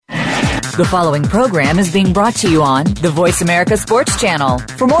The following program is being brought to you on the Voice America Sports Channel.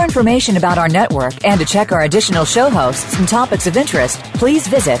 For more information about our network and to check our additional show hosts and topics of interest, please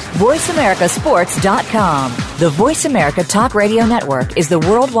visit voiceamericasports.com. The Voice America Talk Radio Network is the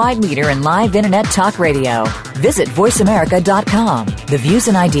worldwide leader in live Internet talk radio. Visit voiceamerica.com. The views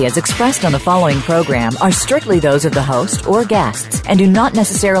and ideas expressed on the following program are strictly those of the host or guests and do not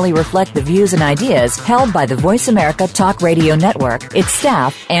necessarily reflect the views and ideas held by the Voice America Talk Radio Network, its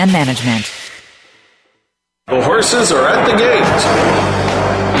staff, and management. The horses are at the gate.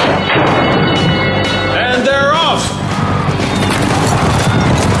 And they're off.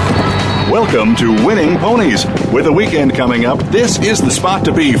 Welcome to Winning Ponies. With the weekend coming up, this is the spot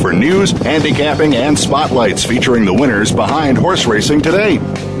to be for news, handicapping, and spotlights featuring the winners behind horse racing today.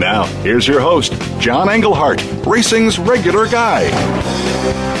 Now, here's your host, John Englehart, racing's regular guy.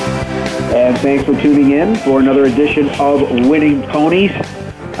 And thanks for tuning in for another edition of Winning Ponies.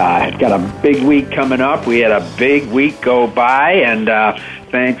 Got a big week coming up. We had a big week go by, and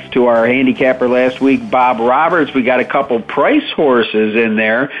thanks to our handicapper last week, Bob Roberts, we got a couple price horses in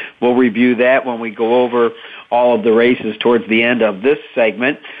there. We'll review that when we go over all of the races towards the end of this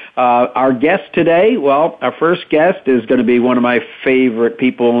segment. Our guest today, well, our first guest is going to be one of my favorite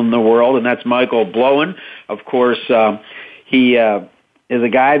people in the world, and that's Michael Blowen. Of course, he is a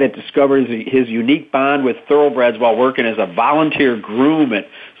guy that discovers his unique bond with thoroughbreds while working as a volunteer groom at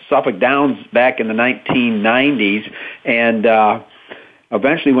Suffolk Downs back in the 1990s, and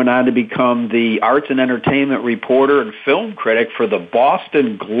eventually went on to become the arts and entertainment reporter and film critic for the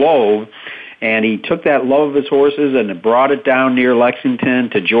Boston Globe. And he took that love of his horses and brought it down near Lexington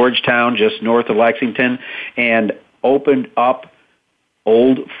to Georgetown, just north of Lexington, and opened up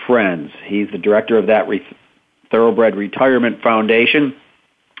Old Friends. He's the director of that Thoroughbred Retirement Foundation.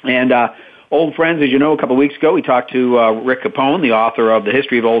 And Old Friends, as you know, a couple of weeks ago, we talked to Rick Capone, the author of The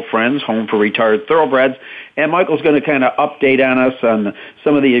History of Old Friends, Home for Retired Thoroughbreds. And Michael's going to kind of update on us on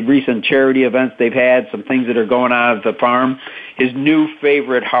some of the recent charity events they've had, some things that are going on at the farm. His new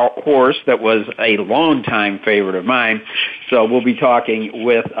favorite horse that was a longtime favorite of mine. So we'll be talking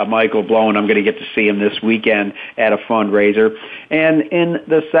with Michael Blowen. I'm going to get to see him this weekend at a fundraiser. And in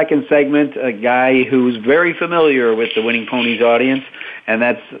the second segment, a guy who's very familiar with the Winning Ponies audience, and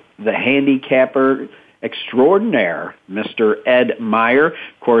that's the handicapper extraordinaire, Mr. Ed Meyer.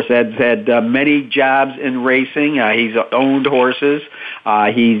 Of course, Ed's had many jobs in racing. He's owned horses.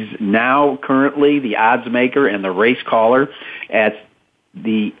 He's now currently the odds maker and the race caller at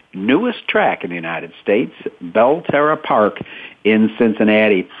the newest track in the United States, Belterra Park in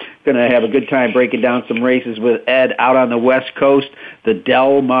Cincinnati. Going to have a good time breaking down some races with Ed out on the West Coast. The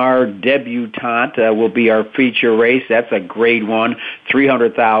Mar Debutante will be our feature race. That's a grade one,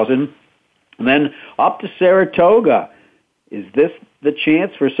 $300,000. And then up to Saratoga. Is this the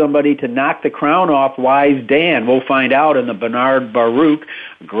chance for somebody to knock the crown off Wise Dan? We'll find out in the Bernard Baruch,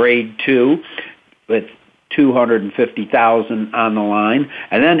 grade 2, with $250,000 on the line.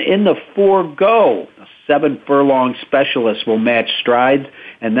 And then in the Forego, a 7-furlong specialist will match strides,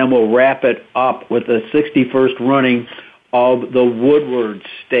 and then we'll wrap it up with the 61st running of the Woodward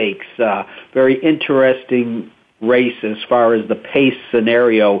Stakes. Very interesting race as far as the pace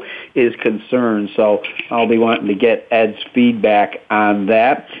scenario is concerned. So I'll be wanting to get Ed's feedback on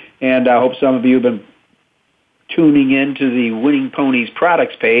that. And I hope some of you have been tuning in to the Winning Ponies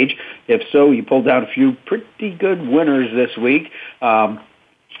products page. If so, you pulled down a few pretty good winners this week.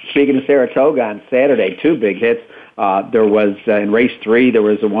 Speaking of Saratoga on Saturday, two big hits. There was, in race 3, there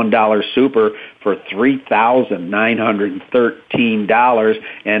was a $1 super for $3,913.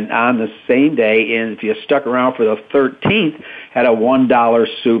 And on the same day, and if you stuck around for the 13th, had a $1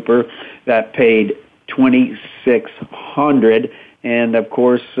 super that paid $2,600. And, of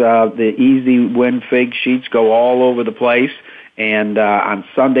course, the easy win fig sheets go all over the place. And on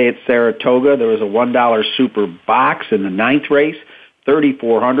Sunday at Saratoga, there was a $1 super box in the 9th race,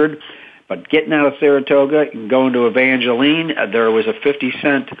 $3,400. But getting out of Saratoga and going to Evangeline, there was a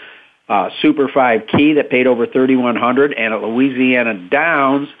 50-cent Super 5 key that paid over $3,100. And at Louisiana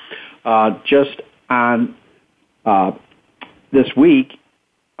Downs, just on this week,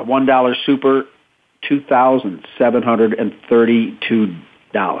 a $1 super,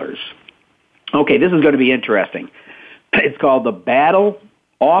 $2,732. Okay, this is going to be interesting. It's called the Battle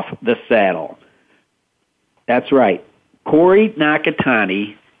Off the Saddle. That's right. Corey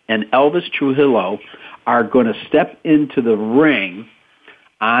Nakatani and Elvis Trujillo are going to step into the ring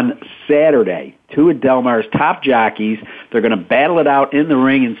on Saturday. Two of Del Mar's top jockeys. They're going to battle it out in the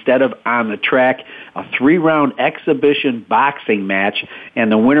ring instead of on the track. A 3-round exhibition boxing match,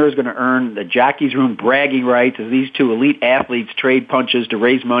 and the winner is going to earn the Jockey's Room bragging rights as these two elite athletes trade punches to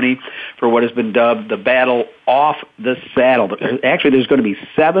raise money for what has been dubbed the Battle Off the Saddle. Actually, there's going to be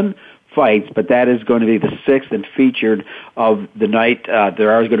 7 fights, but that is going to be the 6th and featured of the night.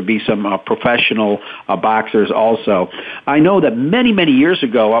 There are going to be some professional boxers also. I know that many, many years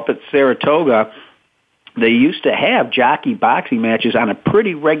ago up at Saratoga, they used to have jockey boxing matches on a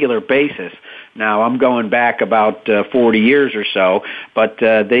pretty regular basis. Now, I'm going back about 40 years or so, but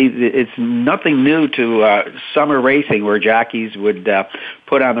it's nothing new to summer racing where jockeys would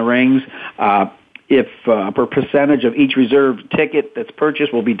put on the rings. If a percentage of each reserve ticket that's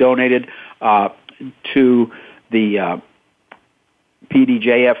purchased will be donated to the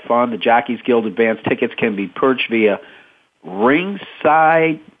PDJF fund, the Jockeys Guild Advanced tickets can be purchased via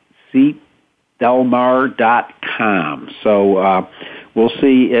ringsideseatdelmar.com. So we'll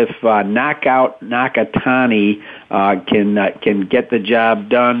see if Knockout Nakatani can get the job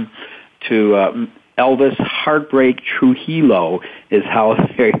done to Elvis Heartbreak Trujillo is how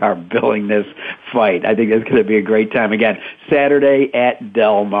they are billing this fight. I think that's going to be a great time. Again, Saturday at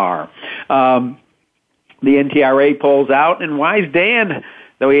Del Mar. The NTRA pulls out, and Wise Dan,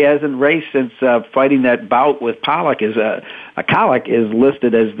 though he hasn't raced since fighting that bout with Pollock, is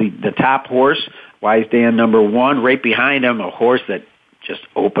listed as the top horse. Wise Dan number 1, right behind him, a horse that just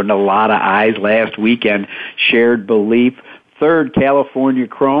opened a lot of eyes last weekend, Shared Belief. 3rd, California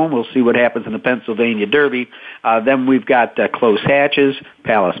Chrome. We'll see what happens in the Pennsylvania Derby. Then we've got Close Hatches,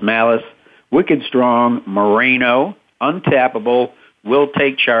 Palace Malice, Wicked Strong, Moreno, Untappable, Will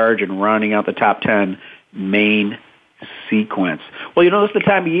Take Charge, and rounding out the top 10, Main Sequence. Well, this is the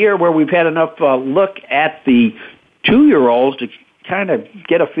time of year where we've had enough look at the 2-year-olds to kind of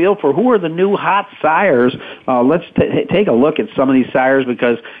get a feel for who are the new hot sires. Let's take a look at some of these sires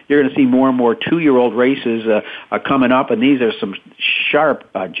because you're going to see more and more 2-year-old races coming up, and these are some sharp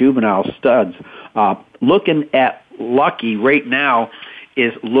juvenile studs. Looking at Lucky right now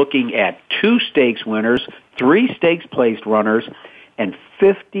is looking at 2 stakes winners, 3 stakes placed runners, and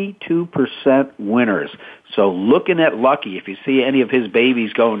 52% winners. So looking at Lucky, if you see any of his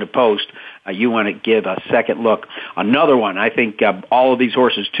babies going to post, you want to give a second look. Another one, I think all of these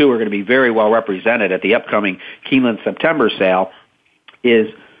horses, too, are going to be very well represented at the upcoming Keeneland September sale,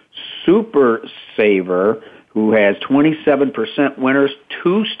 is Super Saver, who has 27% winners,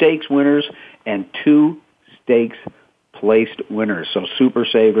 2 stakes winners, and 2 stakes placed winners. So Super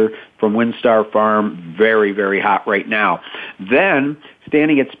Saver from Windstar Farm, very, very hot right now. Then,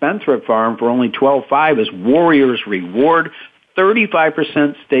 standing at Spendthrift Farm for only $12.5 is Warrior's Reward,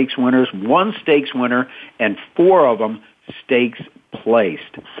 35% stakes winners, 1 stakes winner, and 4 of them stakes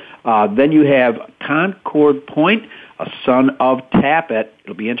placed. Then you have Concord Point, a son of Tappet.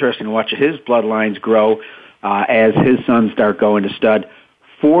 It'll be interesting to watch his bloodlines grow as his sons start going to stud.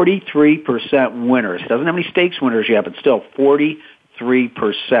 43% winners. Doesn't have any stakes winners yet, but still 43%.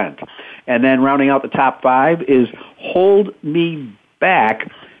 And then rounding out the top 5 is Hold Me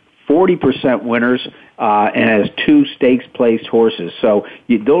Back, 40% winners, and has 2 stakes placed horses. So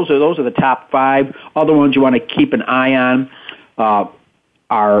those are the top 5. Other ones you want to keep an eye on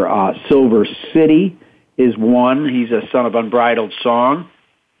are Silver City is one. He's a son of Unbridled Song.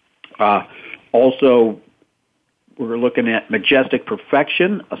 Also, we're looking at Majestic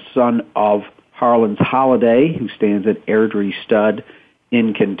Perfection, a son of Harlan's Holiday, who stands at Airdrie Stud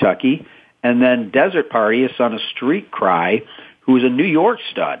in Kentucky. And then Desert Party, a son of Street Cry, who is a New York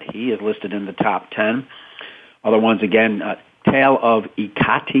stud. He is listed in the top 10. Other ones, again, Tale of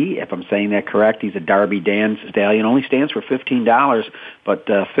Ikati, if I'm saying that correct. He's a Darby Dan stallion. Only stands for $15, but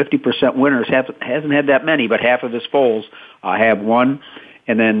 50% winners. Hasn't had that many, but half of his foals have won.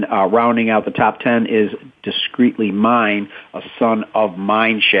 And then rounding out the top 10 is Discreetly Mine, a son of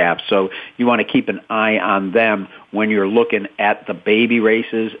Mine Shaft. So you want to keep an eye on them when you're looking at the baby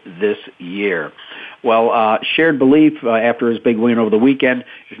races this year. Well, Shared Belief, after his big win over the weekend,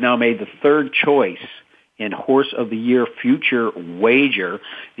 is now made the 3rd choice in Horse of the Year Future Wager.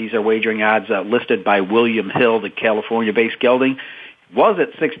 These are wagering odds listed by William Hill, the California-based gelding. Was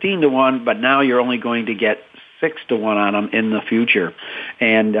at 16-1, but now you're only going to get 6-1 on them in the future.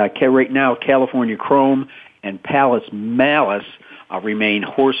 And right now, California Chrome and Palace Malice remain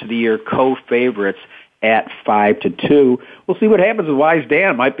Horse of the Year co-favorites at 5-2. We'll see what happens with Wise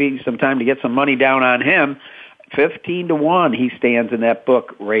Dan. Might be some time to get some money down on him. 15-1, he stands in that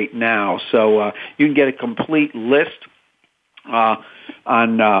book right now. So you can get a complete list on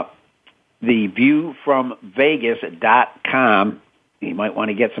the viewfromvegas.com. he might want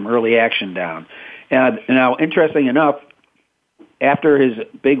to get some early action down. Now, interesting enough, after his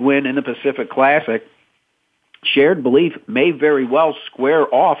big win in the Pacific Classic, Shared Belief may very well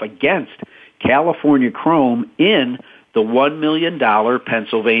square off against California Chrome in the $1 million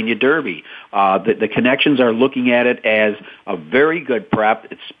Pennsylvania Derby. The connections are looking at it as a very good prep.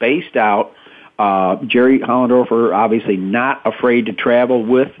 It's spaced out. Jerry Hollendorfer obviously not afraid to travel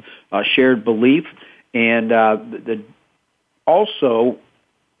with Shared Belief. And also,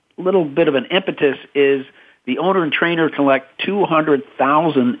 a little bit of an impetus is the owner and trainer collect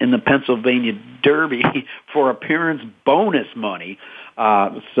 $200,000 in the Pennsylvania Derby for appearance bonus money.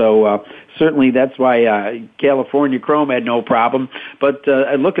 So certainly that's why California Chrome had no problem. But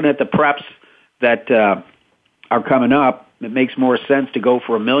looking at the preps that are coming up, it makes more sense to go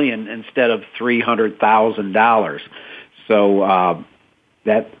for $1 million instead of $300,000. So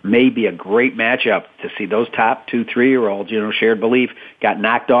that may be a great matchup to see those top 2 3-year-olds. Shared Belief got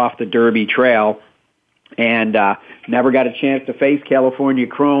knocked off the Derby trail and never got a chance to face California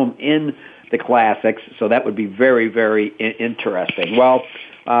Chrome in the Classics, so that would be very, very interesting. Well,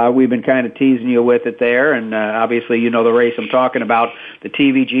 we've been kind of teasing you with it there, and obviously you know the race I'm talking about. The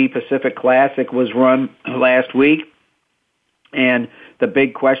TVG Pacific Classic was run last week, and the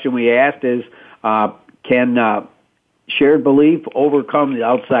big question we asked is, can Shared Belief overcome the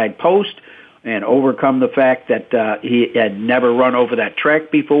outside post and overcome the fact that he had never run over that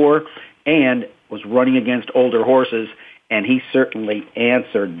track before and was running against older horses, and he certainly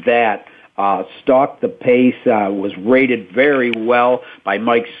answered that. Stalked the pace, was rated very well by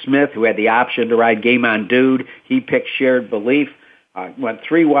Mike Smith, who had the option to ride Game On Dude. He picked Shared Belief, went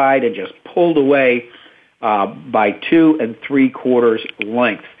 3 wide and just pulled away by 2 3/4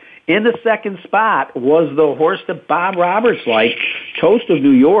 lengths. In the second spot was the horse that Bob Roberts liked, Toast of New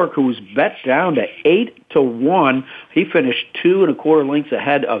York, who was bet down to 8-1. He finished 2 1/4 lengths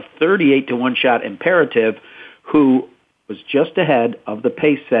ahead of 38-1 shot Imperative, who was just ahead of the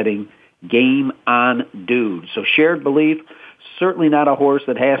pace-setting Game On Dude. So Shared Belief, certainly not a horse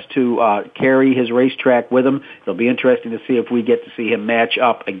that has to carry his racetrack with him. It'll be interesting to see if we get to see him match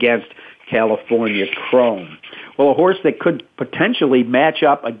up against California Chrome. Well, a horse that could potentially match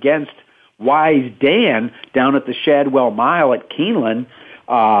up against Wise Dan down at the Shadwell Mile at Keeneland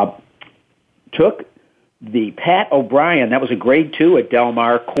took the Pat O'Brien. That was a grade 2 at Del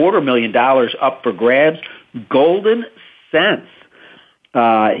Mar, $250,000 up for grabs. Golden Sense.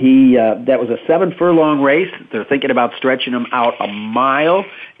 That was a 7-furlong race. They're thinking about stretching him out a mile,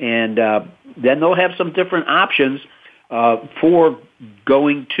 and then they'll have some different options for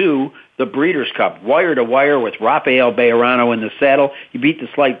going to the Breeders' Cup. Wire to wire with Rafael Bejarano in the saddle. He beat the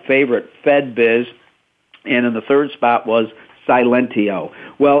slight favorite Fed Biz, and in the third spot was Silentio.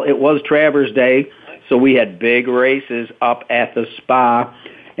 Well, it was Travers Day, so we had big races up at the Spa.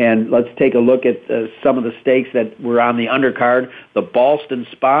 And let's take a look at some of the stakes that were on the undercard. The Ballston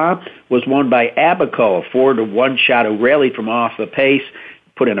Spa was won by Abaco, a 4-1 shot who rallied from off the pace,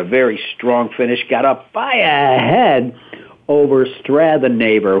 put in a very strong finish, got up by a head over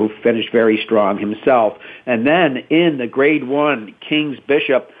Stratheneighbor, who finished very strong himself. And then in the Grade 1 King's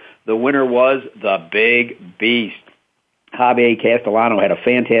Bishop, the winner was the Big Beast. Javier Castellano had a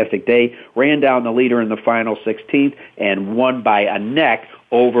fantastic day, ran down the leader in the final 16th, and won by a neck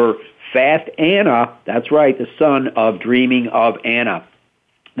over Fast Anna. That's right, the son of Dreaming of Anna.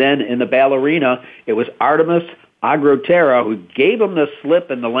 Then in the Ballerina, it was Artemis Agroterra who gave him the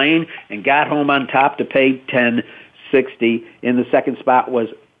slip in the lane and got home on top to pay $10.60. In the second spot was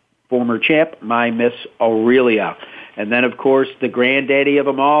former champ, My Miss Aurelia. And then, of course, the granddaddy of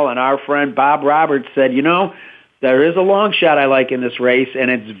them all, and our friend Bob Roberts said, there is a long shot I like in this race, and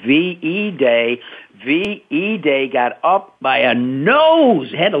it's V.E. Day. V.E. Day got up by a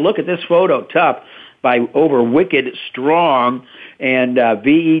nose. Had to look at this photo tough by over Wicked Strong. And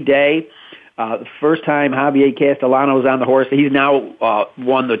V.E. Day, the first time Javier Castellano was on the horse, he's now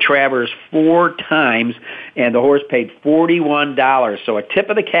won the Travers 4 times, and the horse paid $41. So a tip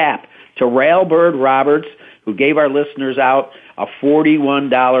of the cap to Railbird Roberts, who gave our listeners out a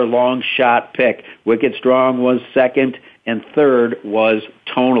 $41 long shot pick. Wicked Strong was second, and third was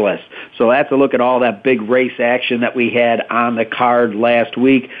Tonalist. So that's a look at all that big race action that we had on the card last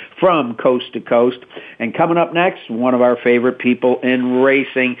week from coast to coast. And coming up next, one of our favorite people in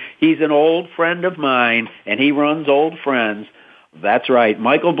racing. He's an old friend of mine, and he runs Old Friends. That's right.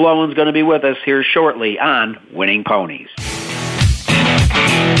 Michael Blowen's going to be with us here shortly on Winning Ponies.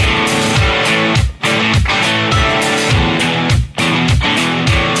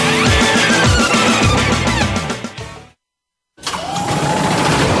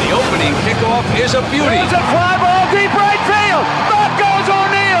 Is a beauty. It's a fly ball deep right field. Back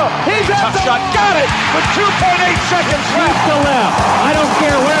tough shot. Got it with 2.8 seconds left. To left. I don't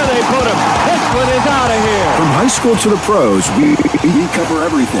care where they put him. This one is out of here. From high school to the pros, we cover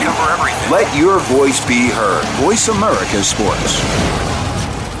everything. Let your voice be heard. Voice America Sports.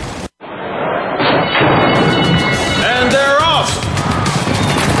 And they're off.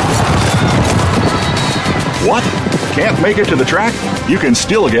 What? Can't make it to the track? You can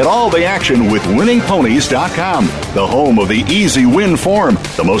still get all the action with winningponies.com, the home of the easy win form,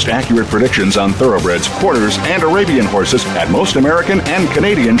 the most accurate predictions on thoroughbreds, quarters, and Arabian horses at most American and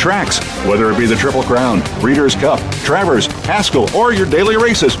Canadian tracks. Whether it be the Triple Crown, Breeders' Cup, Travers, Haskell, or your daily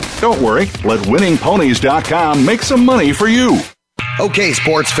races, don't worry, let winningponies.com make some money for you. Okay,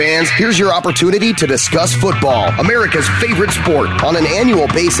 sports fans, here's your opportunity to discuss football, America's favorite sport. On an annual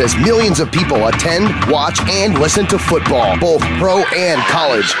basis, millions of people attend, watch, and listen to football, both pro and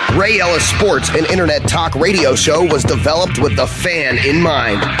college. Ray Ellis Sports, an internet talk radio show, was developed with the fan in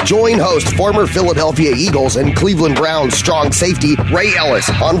mind. Join host, former Philadelphia Eagles and Cleveland Browns strong safety Ray Ellis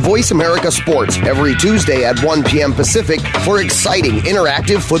on Voice America Sports every Tuesday at 1 p.m. Pacific for exciting,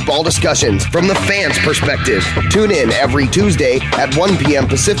 interactive football discussions from the fans' perspective. Tune in every Tuesday at 1 p.m.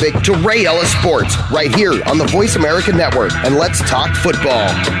 Pacific to Ray Ellis Sports, right here on the Voice America Network. And let's talk football.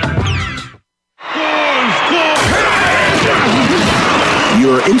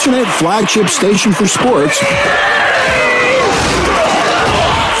 Your internet flagship station for sports.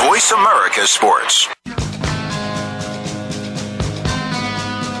 Voice America Sports.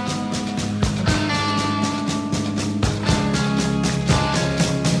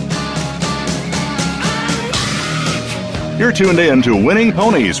 You're tuned in to Winning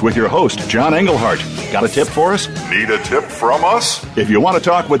Ponies with your host, John Englehart. Got a tip for us? Need a tip from us? If you want to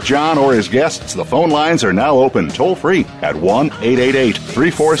talk with John or his guests, the phone lines are now open toll-free at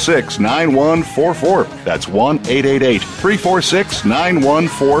 1-888-346-9144. That's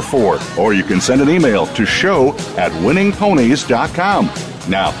 1-888-346-9144. Or you can send an email to show@winningponies.com.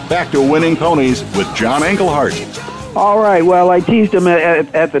 Now, back to Winning Ponies with John Englehart. All right. Well, I teased him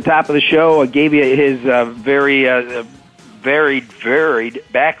at the top of the show. I gave you his varied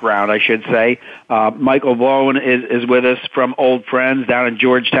background, I should say. Michael Blowen is with us from Old Friends down in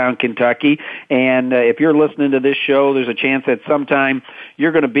Georgetown, Kentucky. And if you're listening to this show, there's a chance that sometime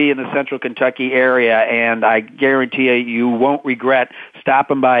you're going to be in the central Kentucky area, and I guarantee you won't regret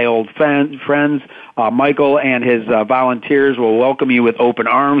stopping by Old Friends. Michael and his volunteers will welcome you with open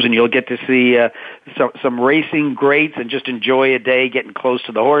arms, and you'll get to see some racing greats and just enjoy a day getting close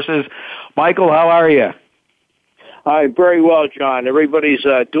to the horses. Michael, how are you? Hi, very well, John. Everybody's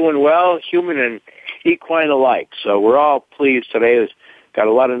doing well, human and equine alike. So we're all pleased today. We've got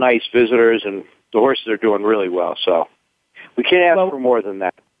a lot of nice visitors, and the horses are doing really well. So we can't ask for more than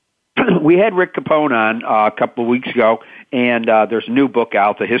that. We had Rick Capone on a couple of weeks ago, and there's a new book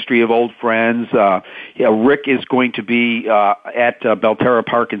out, The History of Old Friends. Rick is going to be at Belterra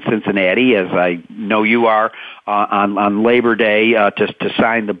Park in Cincinnati, as I know you are, on Labor Day to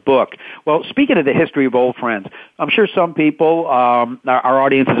sign the book. Well, speaking of the history of Old Friends, I'm sure some people, our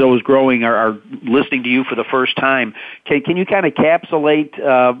audience is always growing, are listening to you for the first time. Can you kind of encapsulate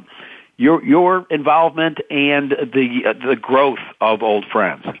your involvement and the growth of Old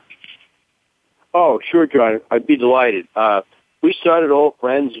Friends? Oh, sure, John. I'd be delighted. We started Old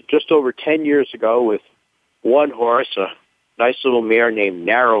Friends just over 10 years ago with one horse, a nice little mare named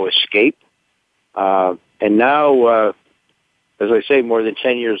Narrow Escape. And now, as I say, more than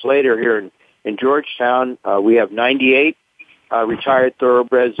 10 years later here in Georgetown, we have 98 retired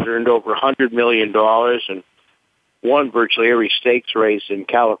thoroughbreds that earned over $100 million and won virtually every stakes race in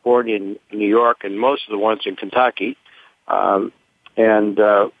California and New York and most of the ones in Kentucky.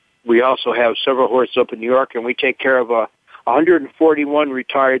 We also have several horses up in New York, and we take care of 141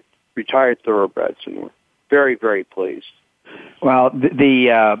 retired thoroughbreds, and we're very, very pleased. Well,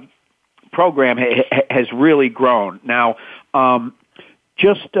 the program has really grown. Now,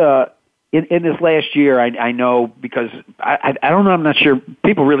 just in this last year, I know, because I don't know, I'm not sure,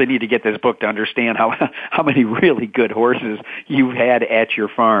 people really need to get this book to understand how many really good horses you've had at your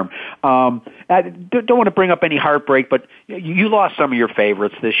farm. I don't want to bring up any heartbreak, but you lost some of your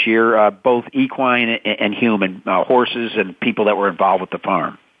favorites this year, both equine and human, horses and people that were involved with the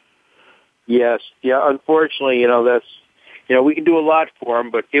farm. Yes. Yeah, unfortunately, that's, we can do a lot for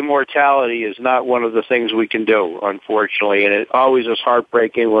them, but immortality is not one of the things we can do, unfortunately, and it always is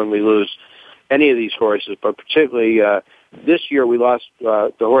heartbreaking when we lose any of these horses, but particularly this year we lost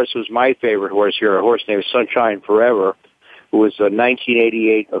the horse who was my favorite horse here, a horse named Sunshine Forever, who was a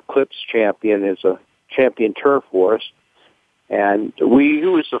 1988 Eclipse champion, is a champion turf horse, and he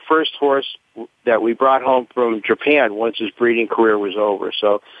was the first horse that we brought home from Japan once his breeding career was over.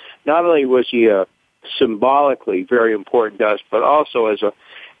 So not only was he symbolically very important to us, but also as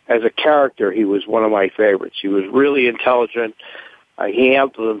a character, he was one of my favorites. He was really intelligent. He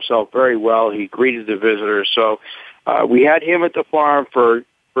handled himself very well. He greeted the visitors. So we had him at the farm for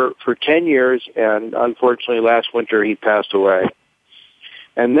 10 years, and unfortunately last winter he passed away.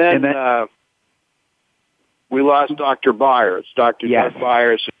 And then we lost Dr. Byers. Dr. Doug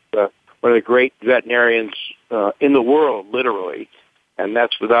Byers is one of the great veterinarians in the world, literally, and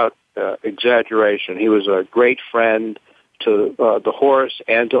that's without exaggeration. He was a great friend to the horse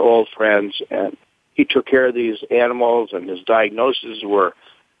and to old friends, and he took care of these animals, and his diagnoses were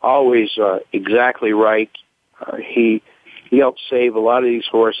always exactly right. He helped save a lot of these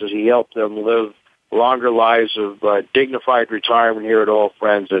horses. He helped them live longer lives of dignified retirement here at Old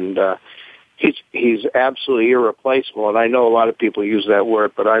Friends, and he's absolutely irreplaceable. And I know a lot of people use that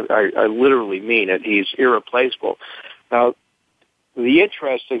word, but I literally mean it. He's irreplaceable. Now, the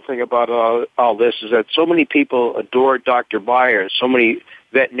interesting thing about all this is that so many people adored Dr. Byers, so many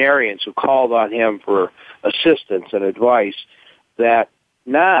veterinarians who called on him for assistance and advice, that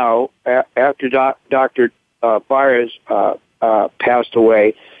now, after Dr. Byers passed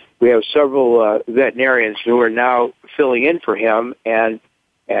away, we have several veterinarians who are now filling in for him, and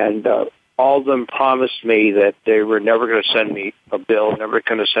all of them promised me that they were never going to send me a bill, never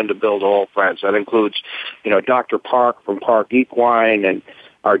going to send a bill to Old Friends. That includes, Dr. Park from Park Equine and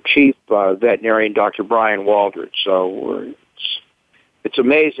our chief veterinarian, Dr. Brian Waldridge. So it's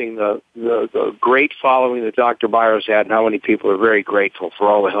amazing the great following that Dr. Byers had, and how many people are very grateful for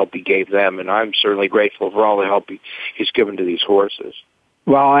all the help he gave them, and I'm certainly grateful for all the help he's given to these horses.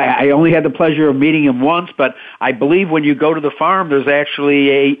 Well, I only had the pleasure of meeting him once, but I believe when you go to the farm, there's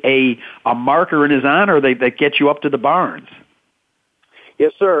actually a marker in his honor that gets you up to the barns.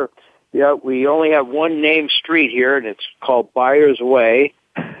 Yes, sir. Yeah, we only have one named street here, and it's called Byers Way,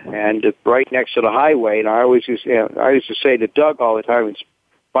 and it's right next to the highway. And I used to say to Doug all the time, it's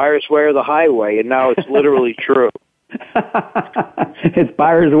Byers Way or the highway, and now it's literally true. It's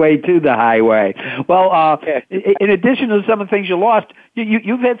Byers Way to the highway. Well, in addition to some of the things you lost,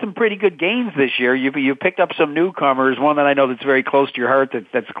 you've had some pretty good gains this year. You've picked up some newcomers, one that I know that's very close to your heart,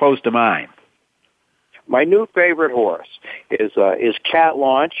 that's close to mine. My new favorite horse is Cat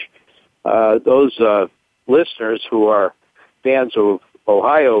Launch. Those listeners who are fans of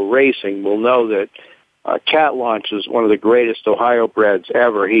Ohio racing will know that Cat Launch is one of the greatest Ohio breds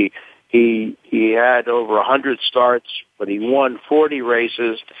ever. He had over 100 starts, but he won 40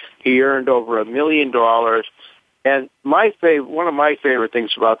 races. He earned over $1 million. And one of my favorite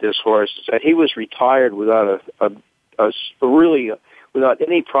things about this horse is that he was retired without without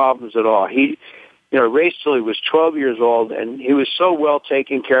any problems at all. He, raced till he was 12 years old, and he was so well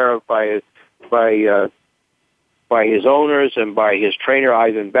taken care of by his owners and by his trainer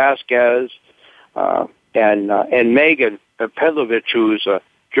Ivan Vasquez, and Megan Pedlovich, who's a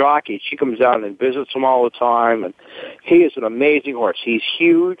jockey. She comes down and visits him all the time, and he is an amazing horse. He's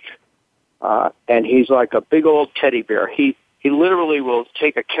huge, and he's like a big old teddy bear. He literally will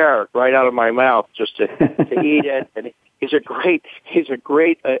take a carrot right out of my mouth just to eat it, and he's a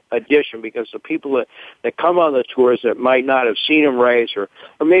great addition, because the people that come on the tours that might not have seen him race, or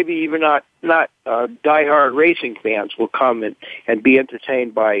maybe even not diehard racing fans, will come and be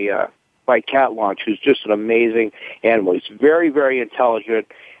entertained by Cat Launch, who's just an amazing animal. He's very, very intelligent.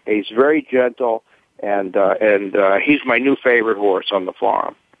 He's very gentle, and he's my new favorite horse on the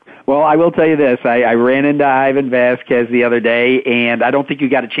farm. Well, I will tell you this. I ran into Ivan Vasquez the other day, and I don't think you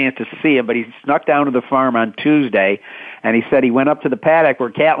got a chance to see him, but he snuck down to the farm on Tuesday, and he said he went up to the paddock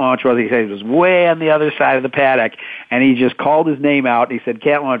where Cat Launch was. He said he was way on the other side of the paddock, and he just called his name out. He said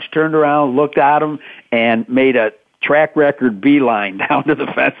Cat Launch turned around, looked at him, and made a track record beeline down to the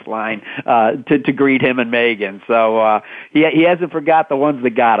fence line to greet him and Megan. So he hasn't forgot the ones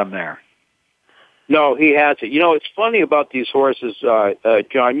that got him there. No, he hasn't. It's funny about these horses,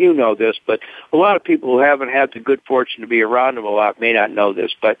 John, you know this, but a lot of people who haven't had the good fortune to be around them a lot may not know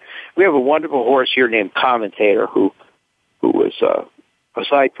this, but we have a wonderful horse here named Commentator, who was,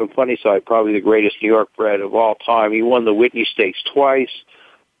 aside from Funnyside, probably the greatest New York bred of all time. He won the Whitney Stakes twice.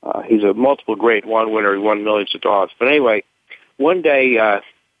 He's a multiple Grade 1 winner. He won millions of dollars. But anyway, one day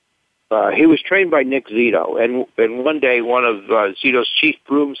he was trained by Nick Zito, and one day one of Zito's chief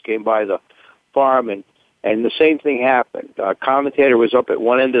grooms came by the farm, and the same thing happened. Commentator was up at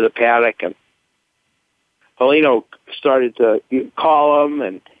one end of the paddock, and Paulino started to call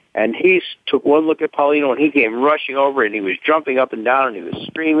him, and he took one look at Paulino, and he came rushing over, and he was jumping up and down, and he was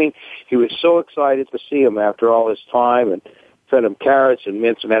screaming. He was so excited to see him after all this time, and fed him carrots and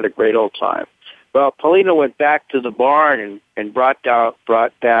mints and had a great old time. Well, Paulina went back to the barn and brought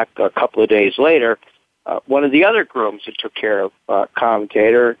back a couple of days later one of the other grooms that took care of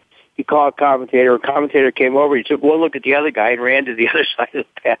commentator. He called commentator. A commentator came over. He took one look at the other guy and ran to the other side of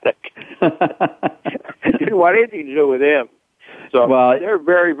the paddock. Didn't want anything to do with him. So they're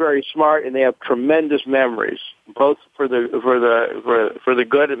very, very smart, and they have tremendous memories, both for the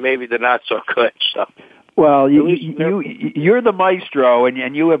good and maybe the not so good. So. Well, you're the maestro,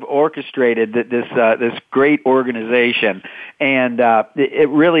 and you have orchestrated this great organization, and it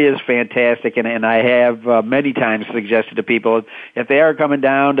really is fantastic. And I have many times suggested to people, if they are coming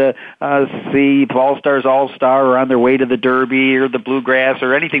down to see All Stars All-Star or on their way to the Derby or the Bluegrass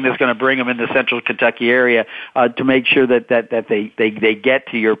or anything that's going to bring them in the Central Kentucky area, to make sure that they get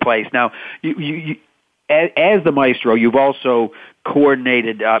to your place. Now, you as the maestro, you've also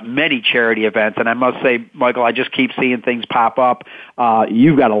coordinated many charity events, and I must say, Michael, I just keep seeing things pop up.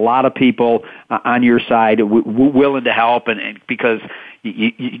 You've got a lot of people on your side willing to help, and because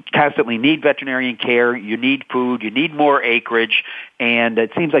you constantly need veterinarian care, you need food, you need more acreage, and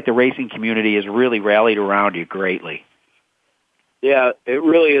it seems like the racing community has really rallied around you greatly. Yeah, it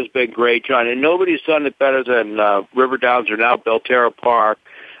really has been great, John, and nobody's done it better than River Downs or now Belterra Park.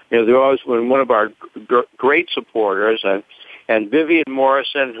 You know, they've always been one of our great supporters, and Vivian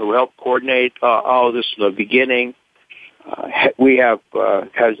Morrison, who helped coordinate all of this in the beginning, we have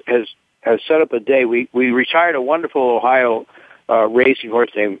has set up a day. We retired a wonderful Ohio racing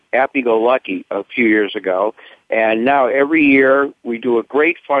horse named Appy Go Lucky a few years ago, and now every year we do a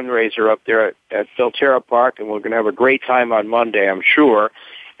great fundraiser up there at Belterra Park, and we're going to have a great time on Monday, I'm sure.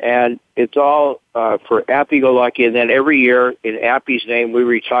 And it's all for Appy Go Lucky, and then every year in Appy's name we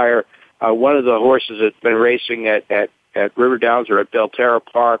retire one of the horses that's been racing at River Downs or at Belterra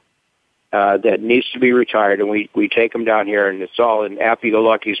Park that needs to be retired, and we take them down here, and it's all in Appy Go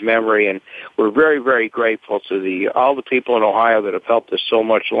Lucky's memory, and we're very, very grateful to all the people in Ohio that have helped us so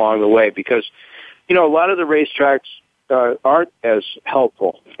much along the way, because, you know, a lot of the racetracks aren't as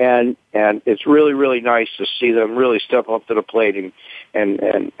helpful, and it's really, really nice to see them really step up to the plate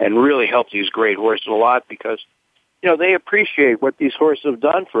and really help these great horses a lot, because, you know, they appreciate what these horses have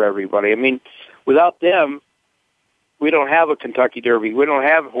done for everybody. I mean, without them, we don't have a Kentucky Derby. We don't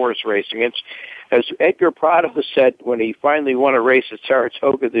have horse racing. It's, as Edgar Prado said when he finally won a race at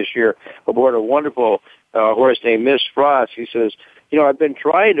Saratoga this year aboard a wonderful horse named Miss Frost, he says, you know, I've been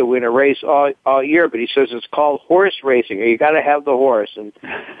trying to win a race all year, but he says it's called horse racing. You got to have the horse, and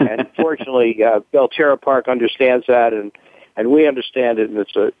fortunately, Belterra Park understands that, and we understand it,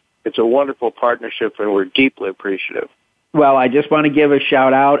 and it's a wonderful partnership, and we're deeply appreciative. Well, I just want to give a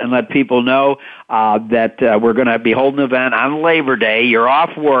shout out and let people know that we're going to be holding an event on Labor Day. You're off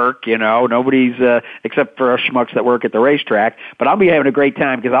work, you know, nobody's except for us schmucks that work at the racetrack. But I'll be having a great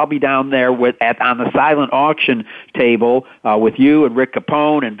time because I'll be down there on the silent auction table with you and Rick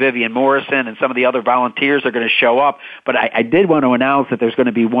Capone and Vivian Morrison, and some of the other volunteers are going to show up. But I did want to announce that there's going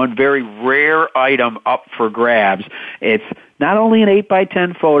to be one very rare item up for grabs. It's not only an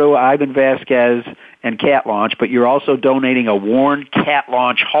 8x10 photo of Ivan Vasquez and Cat Launch, but you're also donating a worn Cat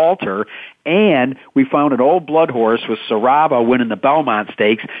Launch halter, and we found an old blood horse with Sarava winning the Belmont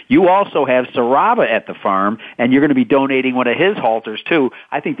Stakes. You also have Sarava at the farm, and you're going to be donating one of his halters, too.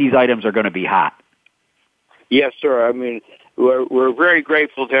 I think these items are going to be hot. Yes, sir. I mean, we're very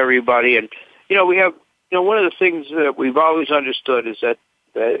grateful to everybody, and, you know, we have, you know, one of the things that we've always understood is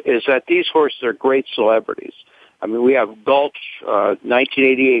that these horses are great celebrities. I mean, we have Gulch,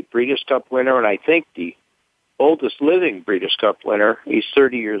 1988 Breeders' Cup winner, and I think the oldest living Breeders' Cup winner. He's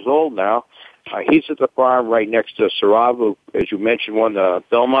 30 years old now. He's at the farm right next to Sarava, as you mentioned, won the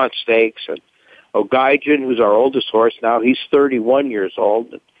Belmont Stakes. And O'Gaijin, who's our oldest horse now, he's 31 years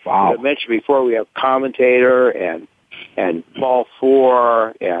old. Wow. As I mentioned before, we have Commentator and Ball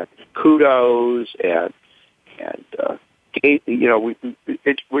 4 and Kudos and you know,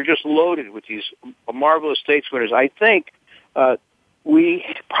 we're just loaded with these marvelous stakes winners. I think we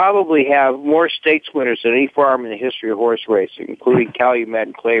probably have more stakes winners than any farm in the history of horse racing, including Calumet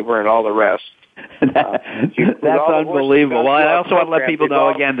and Claver and all the rest. That's unbelievable. Well, I also want to let people know,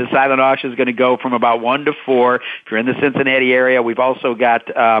 again, the silent auction is going to go from about 1 to 4. If you're in the Cincinnati area, we've also got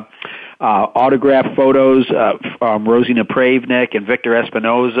autographed photos from Rosina Pravnik and Victor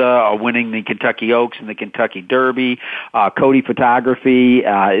Espinoza winning the Kentucky Oaks and the Kentucky Derby. Cody Photography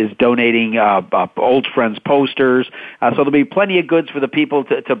is donating old friends posters. So there'll be plenty of goods for the people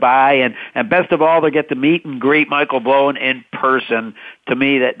to buy. And best of all, they'll get to meet and greet Michael Blowen in person. To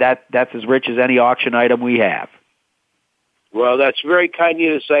me, that's as rich as any auction item we have. Well, that's very kind of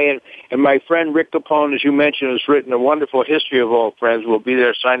you to say. And my friend Rick Capone, as you mentioned, has written a wonderful history of Old Friends. We'll be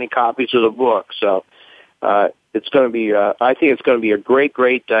there signing copies of the book. So it's going to be, I think it's going to be a great,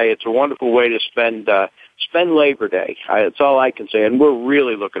 great day. It's a wonderful way to spend Labor Day. That's all I can say. And we're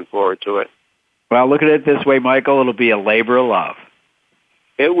really looking forward to it. Well, look at it this way, Michael. It'll be a labor of love.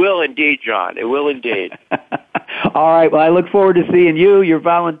 It will indeed, John. It will indeed. All right. Well, I look forward to seeing you, your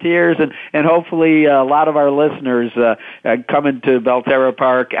volunteers, and hopefully a lot of our listeners coming to Belterra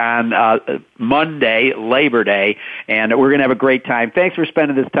Park on Monday, Labor Day, and we're going to have a great time. Thanks for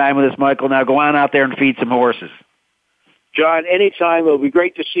spending this time with us, Michael. Now go on out there and feed some horses. John, anytime. It'll be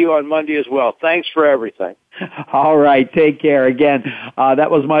great to see you on Monday as well. Thanks for everything. All right. Take care. Again,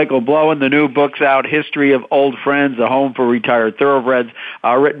 that was Michael Blowen. The new book's out, History of Old Friends, A Home for Retired Thoroughbreds,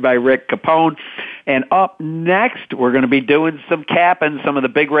 written by Rick Capone. And up next, we're going to be doing some capping, some of the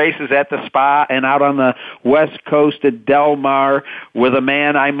big races at the Spa and out on the west coast at Del Mar with a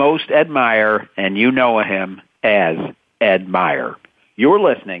man I most admire, and you know him as Ed Meyer. You're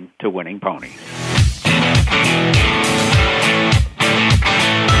listening to Winning Ponies.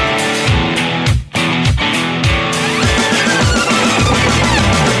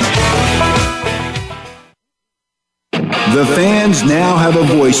 The fans now have a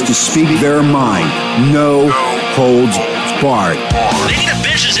voice to speak their mind. No holds barred. They need to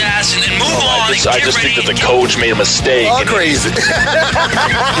bitch his ass and move on. I just think that the coach made a mistake. All crazy.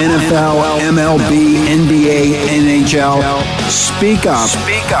 NFL, MLB, NBA, NHL. Speak up.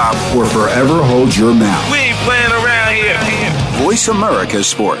 Speak up. Or forever hold your mouth. We ain't playing around here. Voice America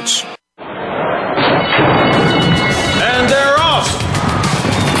Sports. And they're off.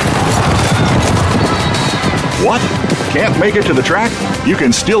 What? Can't make it to the track? You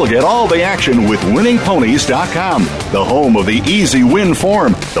can still get all the action with winningponies.com, the home of the easy win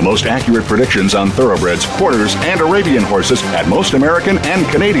form, the most accurate predictions on thoroughbreds, quarters, and Arabian horses at most American and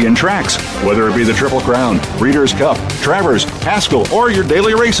Canadian tracks. Whether it be the Triple Crown, Breeders' Cup, Travers, Haskell, or your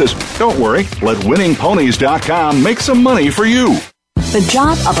daily races, don't worry, let winningponies.com make some money for you. The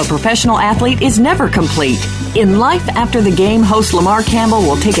job of a professional athlete is never complete. In Life After the Game, host Lamar Campbell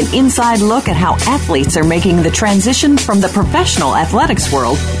will take an inside look at how athletes are making the transition from the professional athletics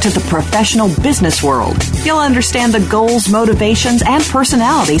world to the professional business world. You'll understand the goals, motivations, and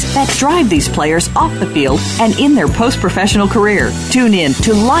personalities that drive these players off the field and in their post-professional career. Tune in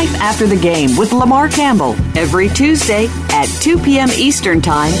to Life After the Game with Lamar Campbell every Tuesday at 2 p.m. Eastern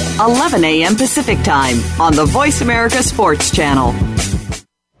Time, 11 a.m. Pacific Time on the Voice America Sports Channel.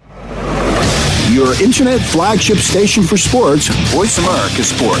 Your internet flagship station for sports, Voice America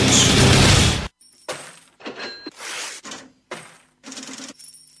Sports.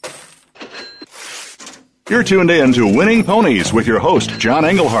 You're tuned in to Winning Ponies with your host, John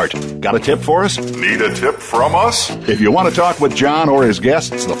Englehart. Got a tip for us? Need a tip from us? If you want to talk with John or his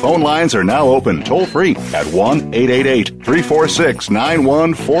guests, the phone lines are now open toll-free at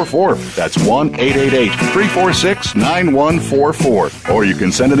 1-888-346-9144. That's 1-888-346-9144. Or you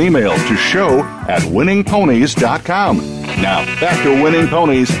can send an email to show@winningponies.com. Now, back to Winning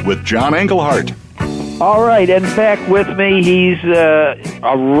Ponies with John Englehart. All right, and back with me, he's a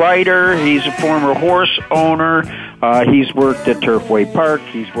writer, he's a former horse owner, he's worked at Turfway Park,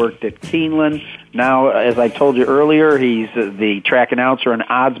 he's worked at Keeneland. Now, as I told you earlier, he's the track announcer and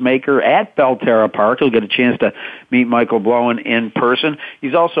odds maker at Belterra Park. He'll get a chance to meet Michael Blowen in person.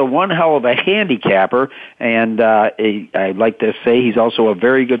 He's also one hell of a handicapper, and I'd like to say he's also a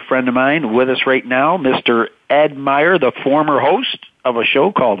very good friend of mine. With us right now, Mr. Ed Meyer, the former host of a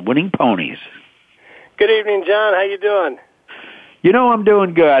show called Winning Ponies. Good evening, John. How you doing? You know I'm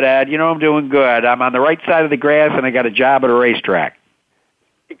doing good, Ed. You know I'm doing good. I'm on the right side of the grass, and I got a job at a racetrack.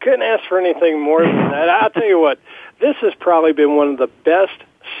 You couldn't ask for anything more than that. I'll tell you what, this has probably been one of the best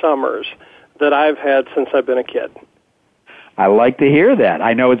summers that I've had since I've been a kid. I like to hear that.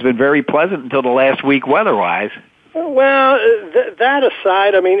 I know it's been very pleasant until the last week weather-wise. Well, that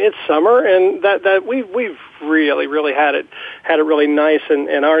aside, I mean, it's summer, and that we've really had it really nice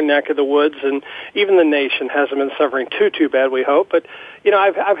in our neck of the woods, and even the nation hasn't been suffering too bad, we hope. But you know,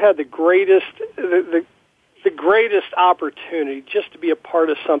 I've had the greatest opportunity just to be a part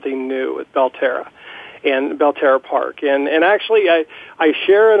of something new at Belterra and Belterra Park, and actually I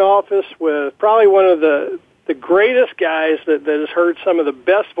share an office with probably one of the greatest guys that has heard some of the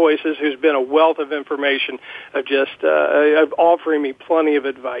best voices, who's been a wealth of information of just of offering me plenty of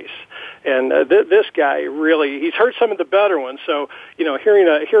advice. And this guy really, he's heard some of the better ones. So, you know, hearing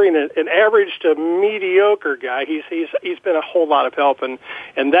an average to mediocre guy, he's been a whole lot of help, and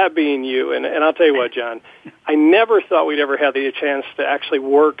that being you. And I'll tell you what, John, I never thought we'd ever have the chance to actually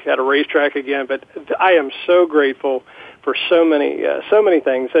work at a racetrack again, but I am so grateful for so many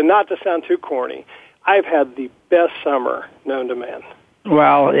things. And not to sound too corny, I've had the best summer known to man.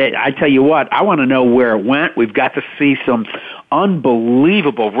 Well, I tell you what, I want to know where it went. We've got to see some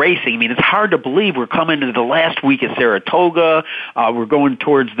unbelievable racing. I mean, it's hard to believe we're coming to the last week at Saratoga. We're going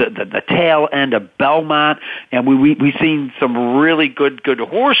towards the tail end of Belmont, and we've seen some really good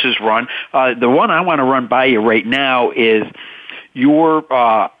horses run. The one I want to run by you right now is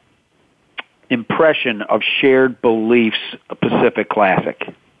your impression of Shared Beliefs Pacific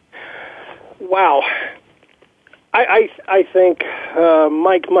Classic. Wow. I think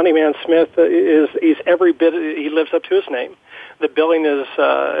Mike Moneyman Smith he's every bit, he lives up to his name. The billing is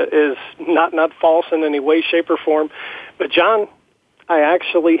not false in any way, shape, or form. But John, I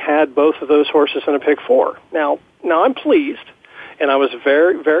actually had both of those horses in a pick 4. Now I'm pleased, and I was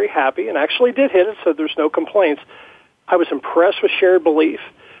very, very happy, and actually did hit it, so there's no complaints. I was impressed with Shared Belief.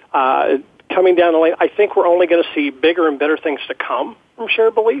 Coming down the lane, I think we're only going to see bigger and better things to come from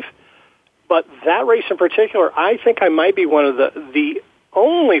Shared Belief. But that race in particular, I think I might be one of the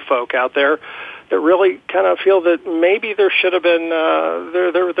only folk out there that really kind of feel that maybe there should have been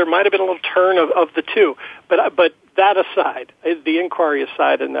there might have been a little turn of the two. But that aside, the inquiry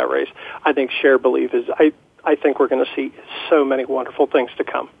aside in that race, I think Shared Belief is. I think we're going to see so many wonderful things to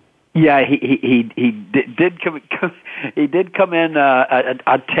come. Yeah, he did come in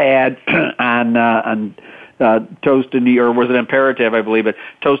a tad on. Toast in New York, or was it Imperative, I believe, but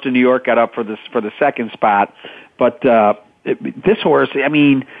Toast in New York got up for the second spot. But this horse, I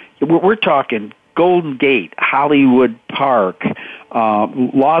mean, we're talking Golden Gate, Hollywood Park,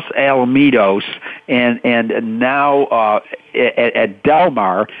 Los Alamitos, and now at Del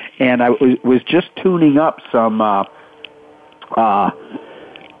Mar, and I was just tuning up some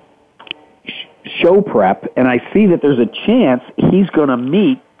show prep, and I see that there's a chance he's going to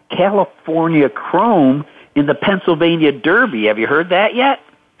meet California Chrome in the Pennsylvania Derby. Have you heard that yet?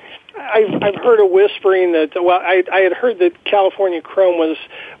 I've heard a whispering that, well, I had heard that California Chrome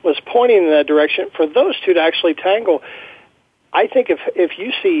was pointing in that direction for those two to actually tangle. I think if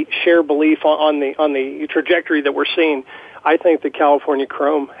you see Shared Belief on the trajectory that we're seeing, I think that California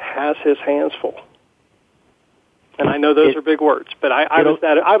Chrome has his hands full. And I know those are big words, but I was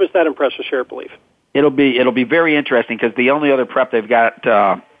that impressed with Shared Belief. It'll be very interesting because the only other prep they've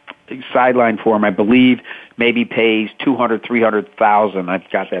got sideline for him, I believe, maybe pays $200,000-$300,000. I've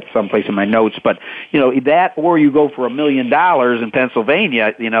got that someplace in my notes, but that, or you go for $1 million in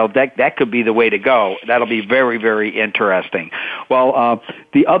Pennsylvania. That could be the way to go. That'll be very, very interesting. Well,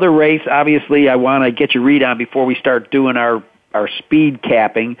 the other race, obviously, I want to get your read on before we start doing our speed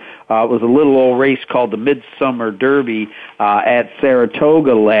capping. Was a little old race called the Midsummer Derby at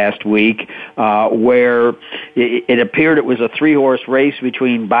Saratoga last week, where it appeared it was a 3-horse race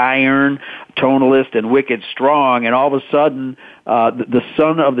between Bayern, Tonalist, and Wicked Strong, and all of a sudden the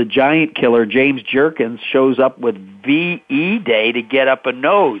son of the giant killer, James Jerkins, shows up with VE Day to get up a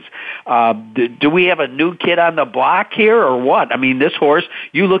nose. Do we have a new kid on the block here, or what? I mean, this horse,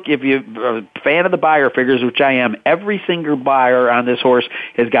 you look, if you're a fan of the buyer figures, which I am, every single buyer on this horse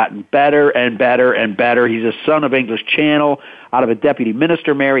has gotten better and better and better. He's a son of English Channel, out of a deputy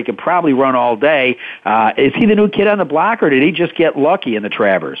minister mare. He can probably run all day. Is he the new kid on the block, or did he just get lucky in the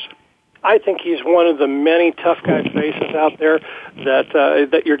Travers? I think he's one of the many tough guy faces out there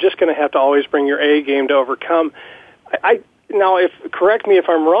that you're just going to have to always bring your A game to overcome. Now, correct me if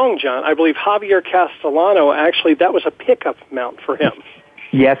I'm wrong, John, I believe Javier Castellano, actually, that was a pickup mount for him.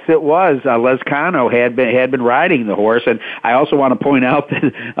 Yes, it was. Lescano had been riding the horse, and I also want to point out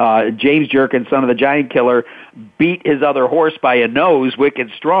that James Jerkins, son of the Giant Killer, beat his other horse by a nose,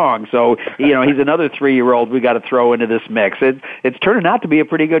 Wicked Strong. So he's another 3-year-old we got to throw into this mix. It's turning out to be a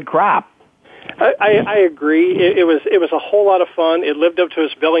pretty good crop. I agree. It was a whole lot of fun. It lived up to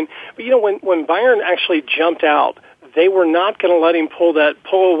his billing. But when Byron actually jumped out, they were not going to let him pull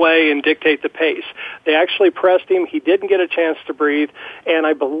away and dictate the pace. They actually pressed him. He didn't get a chance to breathe. And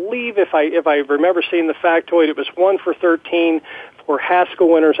I believe, if I remember seeing the factoid, it was 1 for 13 for Haskell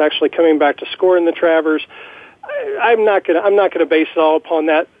winners actually coming back to score in the Travers. I'm not going to base it all upon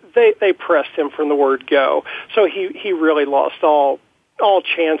that. They pressed him from the word go. So he really lost all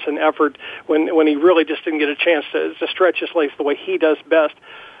chance and effort when he really just didn't get a chance to stretch his legs the way he does best.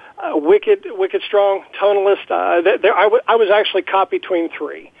 Wicked Strong, Tonalist. I was actually caught between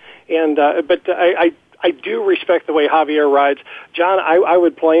 3, but I do respect the way Javier rides. John, I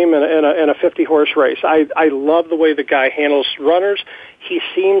would play him in a 50-horse race. I love the way the guy handles runners. He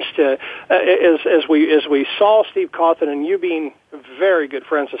seems to, as we saw Steve Cawthon, and you being very good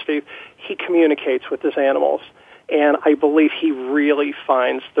friends with Steve, he communicates with his animals, and I believe he really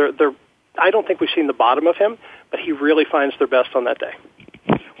finds I don't think we've seen the bottom of him, but he really finds their best on that day.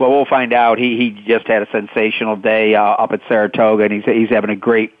 Well, we'll find out. He just had a sensational day up at Saratoga, and he's having a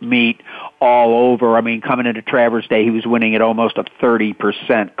great meet all over. I mean, coming into Travers Day, he was winning at almost a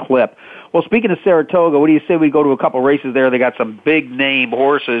 30% clip. Well, speaking of Saratoga, what do you say we go to a couple races there? They got some big name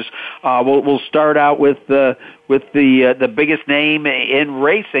horses. We'll start out with the biggest name in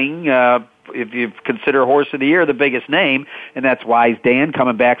racing. If you consider Horse of the Year the biggest name, and that's Wise Dan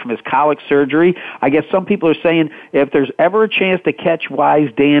coming back from his colic surgery. I guess some people are saying if there's ever a chance to catch Wise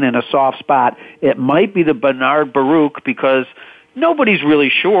Dan in a soft spot, it might be the Bernard Baruch, because nobody's really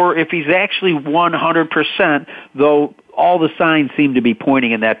sure if he's actually 100%, though all the signs seem to be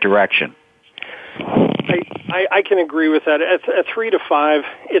pointing in that direction. I can agree with that. At 3 to 5,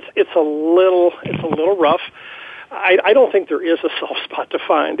 it's a little rough. I don't think there is a soft spot to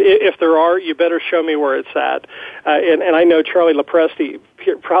find. If there are, you better show me where it's at. And I know Charlie Lepresti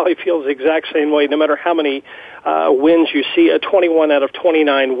probably feels the exact same way, no matter how many wins you see, 21 out of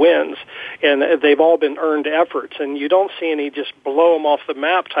 29 wins, and they've all been earned efforts, and you don't see any just blow them off the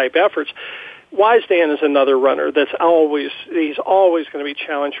map type efforts. Wise Dan is another runner he's always going to be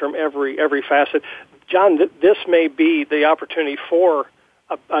challenged from every facet. John, this may be the opportunity for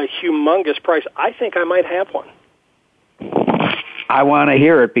a humongous price. I think I might have one. I want to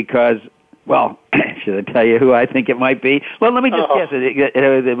hear it because, well, should I tell you who I think it might be? Well, let me just guess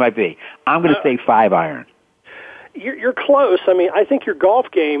it might be. I'm going to say 5 iron. You're close. I mean, I think your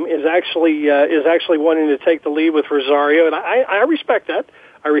golf game is actually wanting to take the lead with Rosario, and I respect that.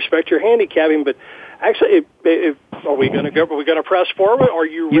 I respect your handicapping, but actually, are we going to go? Are we going to press forward? Are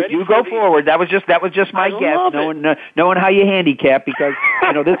you ready? You go forward. That was just my guess. Knowing how you handicap, because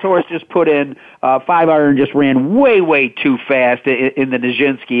this horse just put in 5 iron, just ran way too fast in the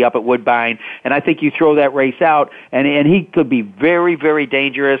Nijinsky up at Woodbine, and I think you throw that race out, and he could be very, very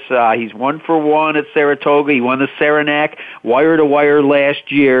dangerous. He's 1 for 1 at Saratoga. He won the Saranac wire to wire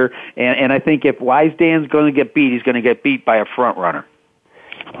last year, and I think if Wise Dan's going to get beat, he's going to get beat by a front runner.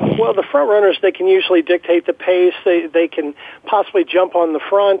 Well, the front runners, they can usually dictate the pace. They can possibly jump on the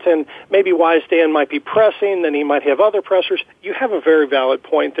front, and maybe Wise Dan might be pressing, then he might have other pressers. You have a very valid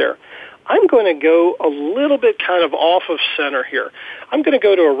point there. I'm going to go a little bit kind of off of center here. I'm going to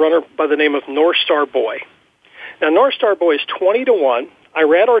go to a runner by the name of North Star Boy. Now, North Star Boy is 20 to 1.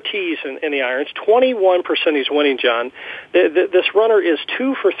 Irad Ortiz in the irons, 21% he's winning, John. This runner is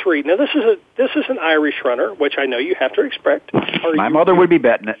 2 for 3. Now, this is an Irish runner, which I know you have to expect. My mother would be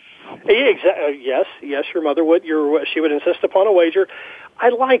betting it. Yes, your mother would. She would insist upon a wager. I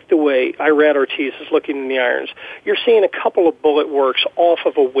like the way Irad Ortiz is looking in the irons. You're seeing a couple of bullet works off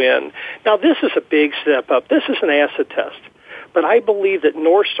of a win. Now, this is a big step up. This is an acid test. But I believe that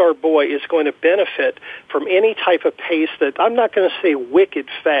North Star Boy is going to benefit from any type of pace that, I'm not going to say wicked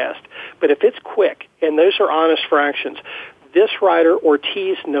fast, but if it's quick, and those are honest fractions, this rider,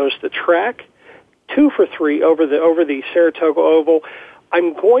 Ortiz, knows the track. 2 for 3 over the Saratoga Oval.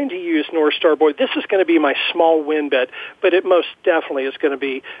 I'm going to use North Star Boy. This is going to be my small win bet, but it most definitely is going to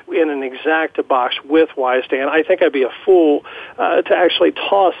be in an exacta box with Wise Dan. I think I'd be a fool to actually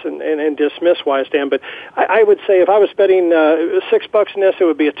toss and dismiss Wise Dan, but I would say if I was betting $6 in this, it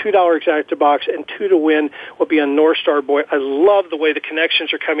would be a $2 exacta box, and 2 to win would be a North Star Boy. I love the way the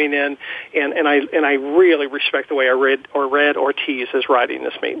connections are coming in, and I really respect the way Irad Ortiz is riding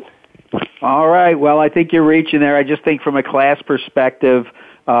this meet. All right. Well, I think you're reaching there. I just think from a class perspective,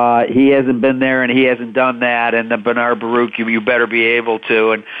 he hasn't been there and he hasn't done that. And the Bernard Baruch, you better be able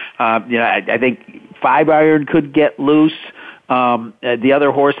to. And I think 5 iron could get loose. The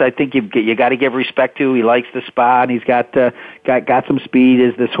other horse, I think you got to give respect to. He likes the spot. And he's got some speed.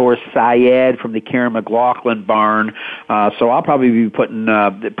 Is this horse Syed from the Karen McLaughlin barn? So I'll probably be putting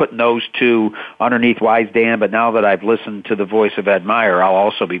those 2 underneath Wise Dan. But now that I've listened to the voice of Ed Meyer, I'll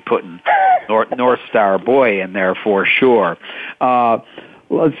also be putting North Star Boy in there for sure.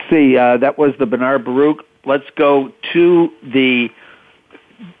 Let's see. That was the Bernard Baruch. Let's go to the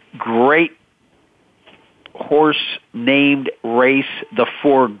great horse named race, the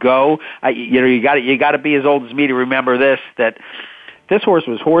Forego. You got to be as old as me to remember this, that this horse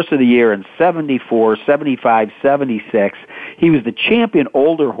was Horse of the Year in 74, 75, 76. He was the champion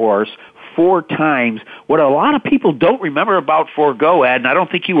older horse 4 times. What a lot of people don't remember about Forego, Ed, and I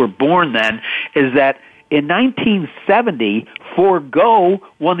don't think you were born then, is that in 1970, Forego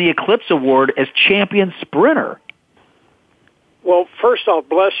won the Eclipse Award as champion sprinter. Well, first off,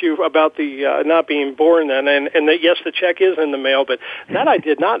 bless you about the not being born then, and that, yes, the check is in the mail, but that I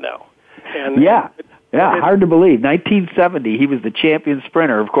did not know. And yeah, hard to believe. 1970, he was the champion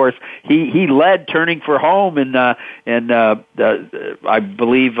sprinter. Of course, he led Turning for Home, and I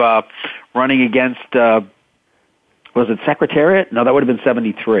believe running against, was it Secretariat? No, that would have been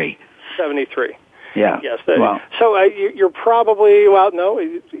 73. 73. Yeah. Yes. So you're probably, well, no,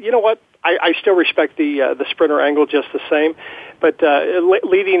 you know what? I still respect the sprinter angle just the same, but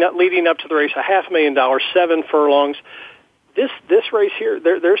leading up to the race, $500,000, 7 furlongs. This race here,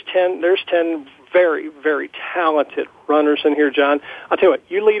 there's 10 very, very talented runners in here, John. I'll tell you what,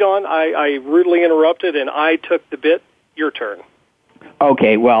 you lead on. I rudely interrupted, and I took the bit. Your turn.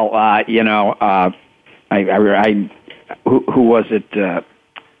 Okay. Well, who was it?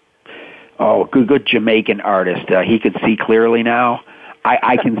 Good Jamaican artist. He could see clearly now.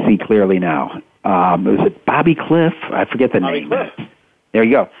 I can see clearly now. Was it Bobby Cliff? I forget the name. Cliff. There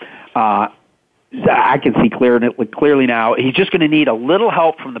you go. I can see clearly now. He's just going to need a little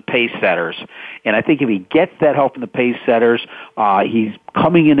help from the pace setters. And I think if he gets that help from the pace setters, he's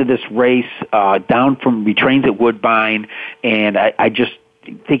coming into this race he trains at Woodbine, and I just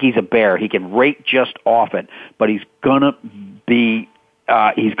think he's a bear. He can rate just off it, but he's going to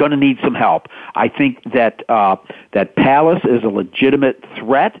need some help. I think that Palace is a legitimate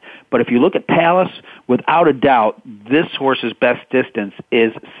threat, but if you look at Palace, without a doubt, this horse's best distance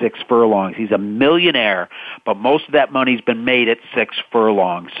is 6 furlongs. He's a millionaire, but most of that money's been made at 6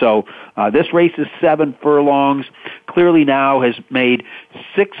 furlongs. So this race is 7 furlongs. Clearly now has made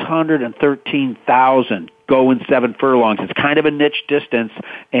 $613,000 going 7 furlongs. It's kind of a niche distance,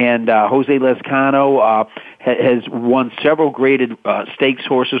 and Jose Lezcano has won several graded stakes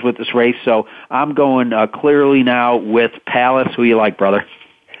horses with this race, so I'm going clearly now with Palace. Who you like, brother?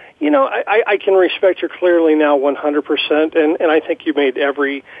 You know, I can respect your clearly now 100%, and I think you made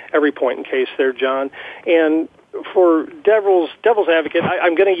every point in case there, John. And for devil's advocate,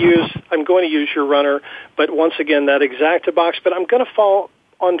 I'm going to use your runner, but once again that exacta box. But I'm going to fall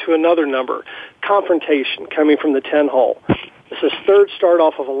onto another number, Confrontation, coming from the 10 hole. This is third start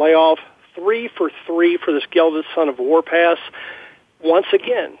off of a layoff, 3 for 3 for this gelded son of Warpass. Once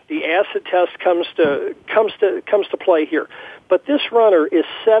again, the acid test comes to play here. But this runner is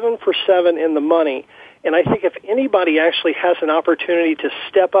 7 for 7 in the money, and I think if anybody actually has an opportunity to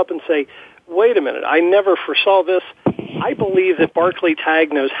step up and say, wait a minute, I never foresaw this, I believe that Barclay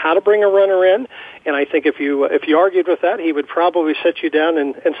Tagg knows how to bring a runner in, and I think if you argued with that, he would probably set you down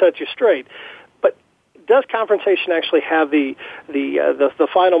and set you straight. But does Confrontation actually have the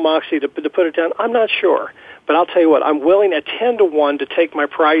final moxie to put it down? I'm not sure. But I'll tell you what, I'm willing at 10-1 to take my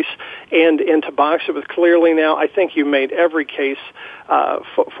price and to box it with clearly now. I think you made every case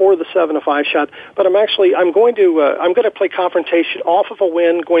for the 7-5 shot. But I'm going to play Confrontation off of a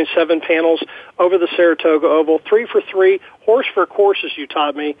win, going 7 panels over the Saratoga Oval, 3 for 3, horse for course, as you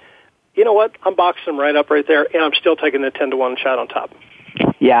taught me. You know what? I'm boxing them right up right there, and I'm still taking the 10-1 shot on top.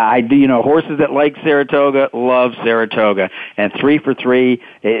 Yeah, I do. You know, horses that like Saratoga love Saratoga, and 3 for 3.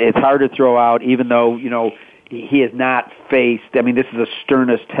 It's hard to throw out, even though he has not faced. I mean, this is the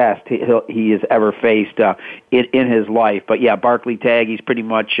sternest test he has ever faced in his life. But yeah, Barclay Tagg, he's pretty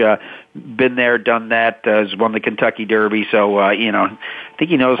much been there, done that. Has won the Kentucky Derby, so I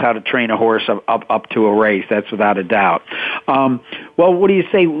think he knows how to train a horse up to a race. That's without a doubt. Well, what do you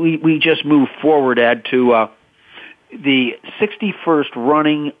say we just move forward, Ed, to the 61st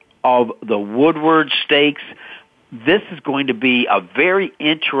running of the Woodward Stakes? This is going to be a very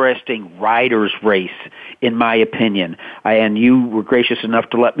interesting rider's race, in my opinion. And you were gracious enough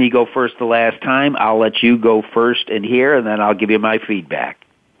to let me go first the last time. I'll let you go first in here, and then I'll give you my feedback.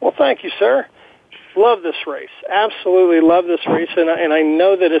 Well, thank you, sir. Love this race. Absolutely love this race. And I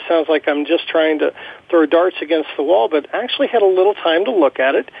know that it sounds like I'm just trying to throw darts against the wall, but actually had a little time to look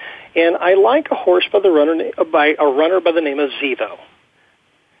at it. And I like a horse by a runner by the name of Zevo.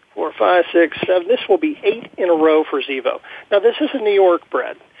 4, 5, 6, 7. This will be 8 in a row for Zevo. Now, this is a New York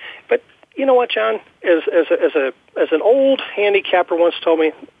bred, but you know what, John? As an old handicapper once told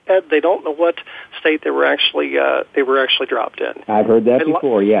me, Ed, they don't know what state they were actually dropped in. I've heard that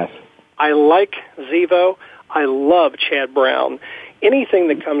before. Yes, I like Zevo. I love Chad Brown. Anything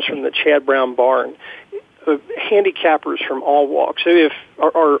that comes from the Chad Brown barn. Handicappers from all walks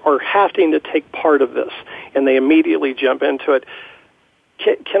are having to take part of this, and they immediately jump into it.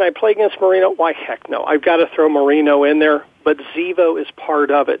 Can I play against Marino? Why, heck no. I've got to throw Marino in there, but Zevo is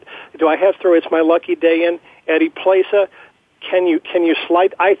part of it. Do I have to throw It's My Lucky Day in? Eddie Plaza? Can you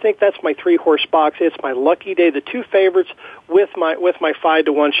slide? I think that's my 3-horse box. It's My Lucky Day, the 2 favorites with my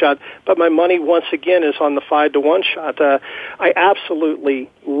 5-1 shot, but my money once again is on the 5-1 shot. I absolutely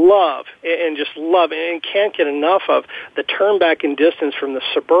love and can't get enough of the turn back in distance from the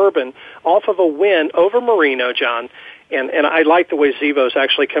Suburban off of a win over Marino, John. And I like the way Zevo's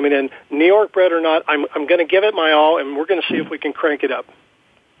actually coming in. New York bred or not, I'm going to give it my all, and we're going to see if we can crank it up.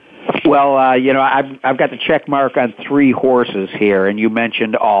 Well, I've got the check mark on 3 horses here, and you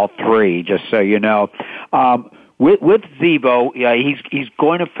mentioned all 3, just so you know. With Zevo, he's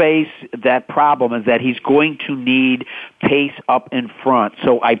going to face that problem, is that he's going to need pace up in front.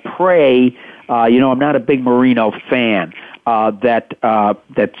 So I pray, I'm not a big Marino fan,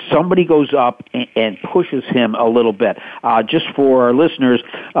 that somebody goes up and pushes him a little bit. Just for our listeners,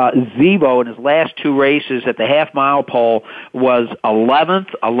 Zevo in his last 2 races at the half-mile pole was 11th,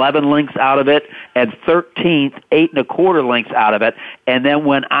 11 lengths out of it, and 13th, 8 1/4 lengths out of it, and then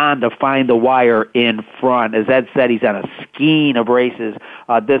went on to find the wire in front. As Ed said, he's on a skein of races.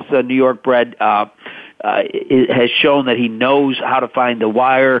 This New York bred has shown that he knows how to find the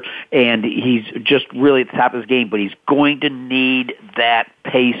wire, and he's just really at the top of his game, but he's going to need that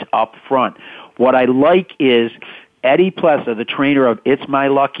pace up front. What I like is Eddie Plessa, the trainer of It's My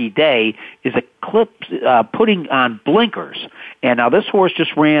Lucky Day, is putting on blinkers. And now this horse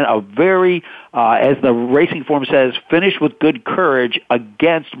just ran a very, as the racing form says, finish with good courage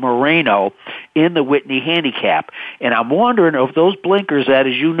against Moreno in the Whitney Handicap. And I'm wondering if those blinkers, that,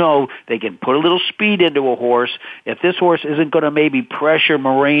 as you know, they can put a little speed into a horse. If this horse isn't going to maybe pressure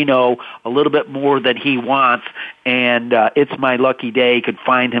Moreno a little bit more than he wants, and It's My Lucky Day could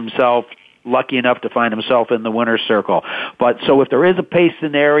find himself lucky enough to find himself in the winner's circle. But so if there is a pace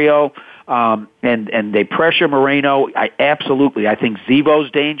scenario, and they pressure Moreno, I think Zevo's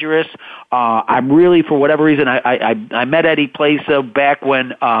dangerous. I'm really, for whatever reason, I met Eddie Plessa back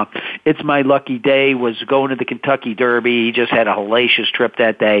when It's My Lucky Day was going to the Kentucky Derby. He just had a hellacious trip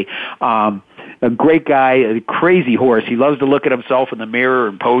that day. A great guy, a crazy horse. He loves to look at himself in the mirror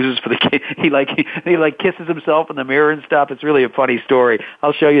and poses for the kid. He kisses himself in the mirror and stuff. It's really a funny story.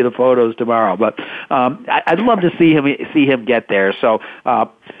 I'll show you the photos tomorrow. But I'd love to see him get there. So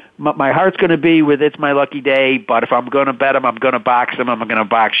my heart's going to be with It's My Lucky Day. But if I'm going to bet him, I'm going to box him. I'm going to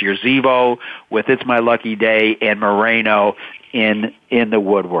box your Zevo with It's My Lucky Day and Moreno in the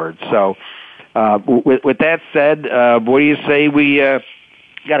Woodward. So with that said, what do you say we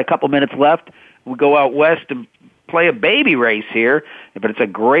got a couple minutes left? We go out west and play a baby race here, but it's a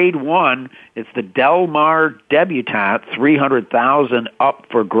Grade 1. It's the Mar Debutante, $300,000 up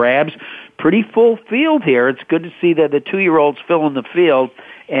for grabs. Pretty full field here. It's good to see that the 2-year-olds fill in the field,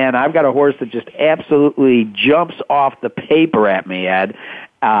 and I've got a horse that just absolutely jumps off the paper at me, Ed,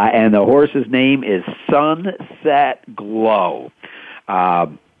 and the horse's name is Sunset Glow.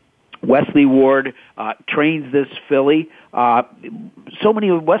 Wesley Ward trains this filly. So many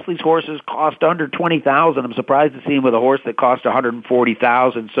of Wesley's horses cost under $20,000. I'm surprised to see him with a horse that cost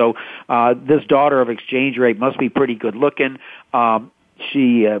 $140,000. So this daughter of Exchange Rate must be pretty good looking.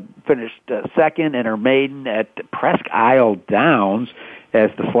 She finished second in her maiden at Presque Isle Downs as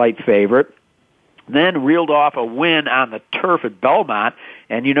the slight favorite. Then reeled off a win on the turf at Belmont.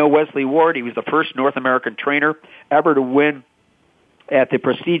 And you know Wesley Ward, he was the first North American trainer ever to win at the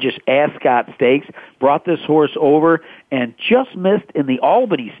prestigious Ascot Stakes, brought this horse over and just missed in the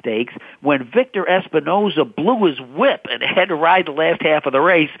Albany Stakes when Victor Espinoza blew his whip and had to ride the last half of the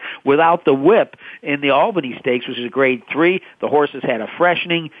race without the whip in the Albany Stakes, which is a Grade 3. The horses had a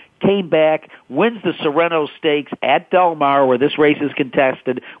freshening, came back, wins the Sorrento Stakes at Del Mar, where this race is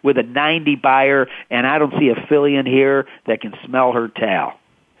contested, with a 90 buyer, and I don't see a filly in here that can smell her tail.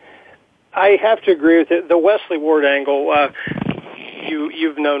 I have to agree with it. The Wesley Ward angle,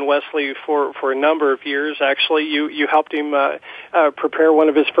 You've known Wesley for a number of years. Actually, you helped him prepare one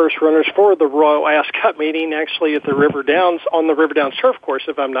of his first runners for the Royal Ascot meeting, actually at the River Downs, on the River Downs turf course,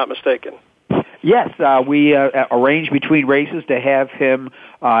 if I'm not mistaken. Yes, we arranged between races to have him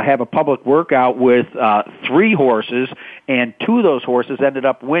have a public workout with 3 horses, and 2 of those horses ended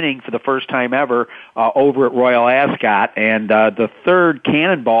up winning for the first time ever over at Royal Ascot, and the third,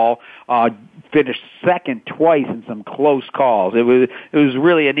 Cannonball, finished second twice in some close calls. It was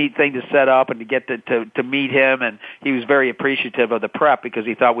really a neat thing to set up and to get to meet him, and he was very appreciative of the prep because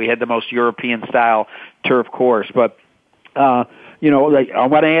he thought we had the most European style turf course. But I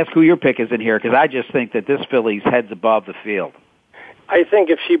want to ask who your pick is in here, because I just think that this filly's heads above the field. I think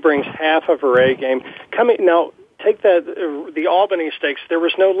if she brings half of her A game, take the Albany Stakes. There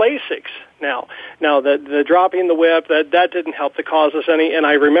was no Lasix. Now the dropping the whip that didn't help the cause us any. And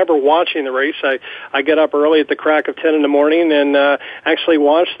I remember watching the race. I get up early at the crack of 10 in the morning and actually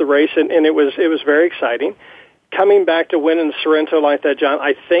watched the race, and it was very exciting. Coming back to winning the Sorrento like that, John,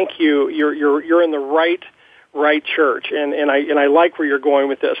 I think you're in the right church, and I like where you're going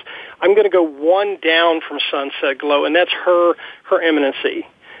with this. I'm going to go one down from Sunset Glow, and that's her eminency,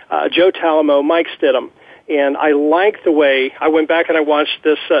 Joe Talamo, Mike Stidham. And I like the way I went back and I watched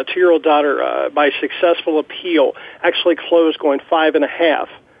this 2-year-old daughter by successful appeal actually close going 5.5.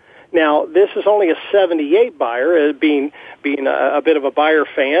 Now, this is only a 78 Beyer, being a bit of a Beyer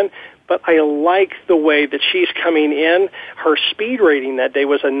fan, but I like the way that she's coming in. Her speed rating that day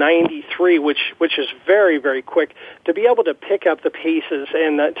was a 93, which is very, very quick. To be able to pick up the paces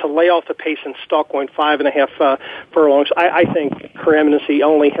and to lay off the pace and stalk going 5.5 furlongs, I think Her Eminency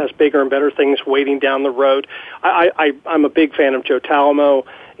only has bigger and better things waiting down the road. I'm a big fan of Joe Talamo,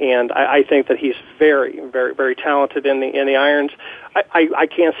 and I think that he's very, very, very talented in the irons. I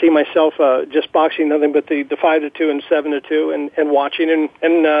can't see myself just boxing nothing but the 5-2 and 7-2 and watching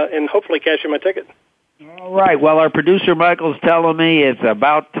and hopefully cashing my ticket. All right. Well, our producer Michael's telling me it's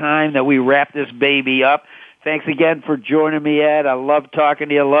about time that we wrap this baby up. Thanks again for joining me, Ed. I love talking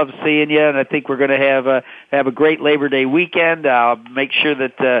to you. I love seeing you, and I think we're going to have a great Labor Day weekend. I'll make sure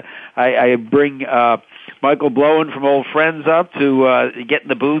that I bring Michael Blowen from Old Friends up to get in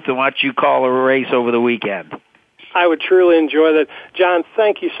the booth and watch you call a race over the weekend. I would truly enjoy that. John,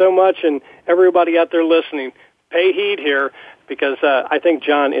 thank you so much, and everybody out there listening, pay heed here because I think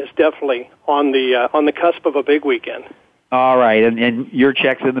John is definitely on the cusp of a big weekend. All right, and your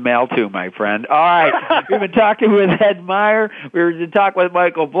check's in the mail too, my friend. All right, we've been talking with Ed Meyer. We were talking with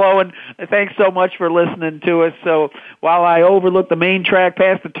Michael Blowen. Thanks so much for listening to us. So while I overlook the main track,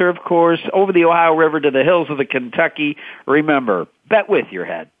 past the turf course, over the Ohio River to the hills of the Kentucky, remember, bet with your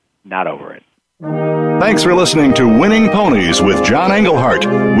head, not over it. Thanks for listening to Winning Ponies with John Englehart.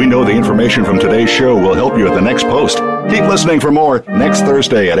 We know the information from today's show will help you at the next post. Keep listening for more next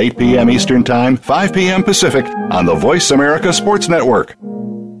Thursday at 8 p.m. Eastern Time, 5 p.m. Pacific on the Voice America Sports Network.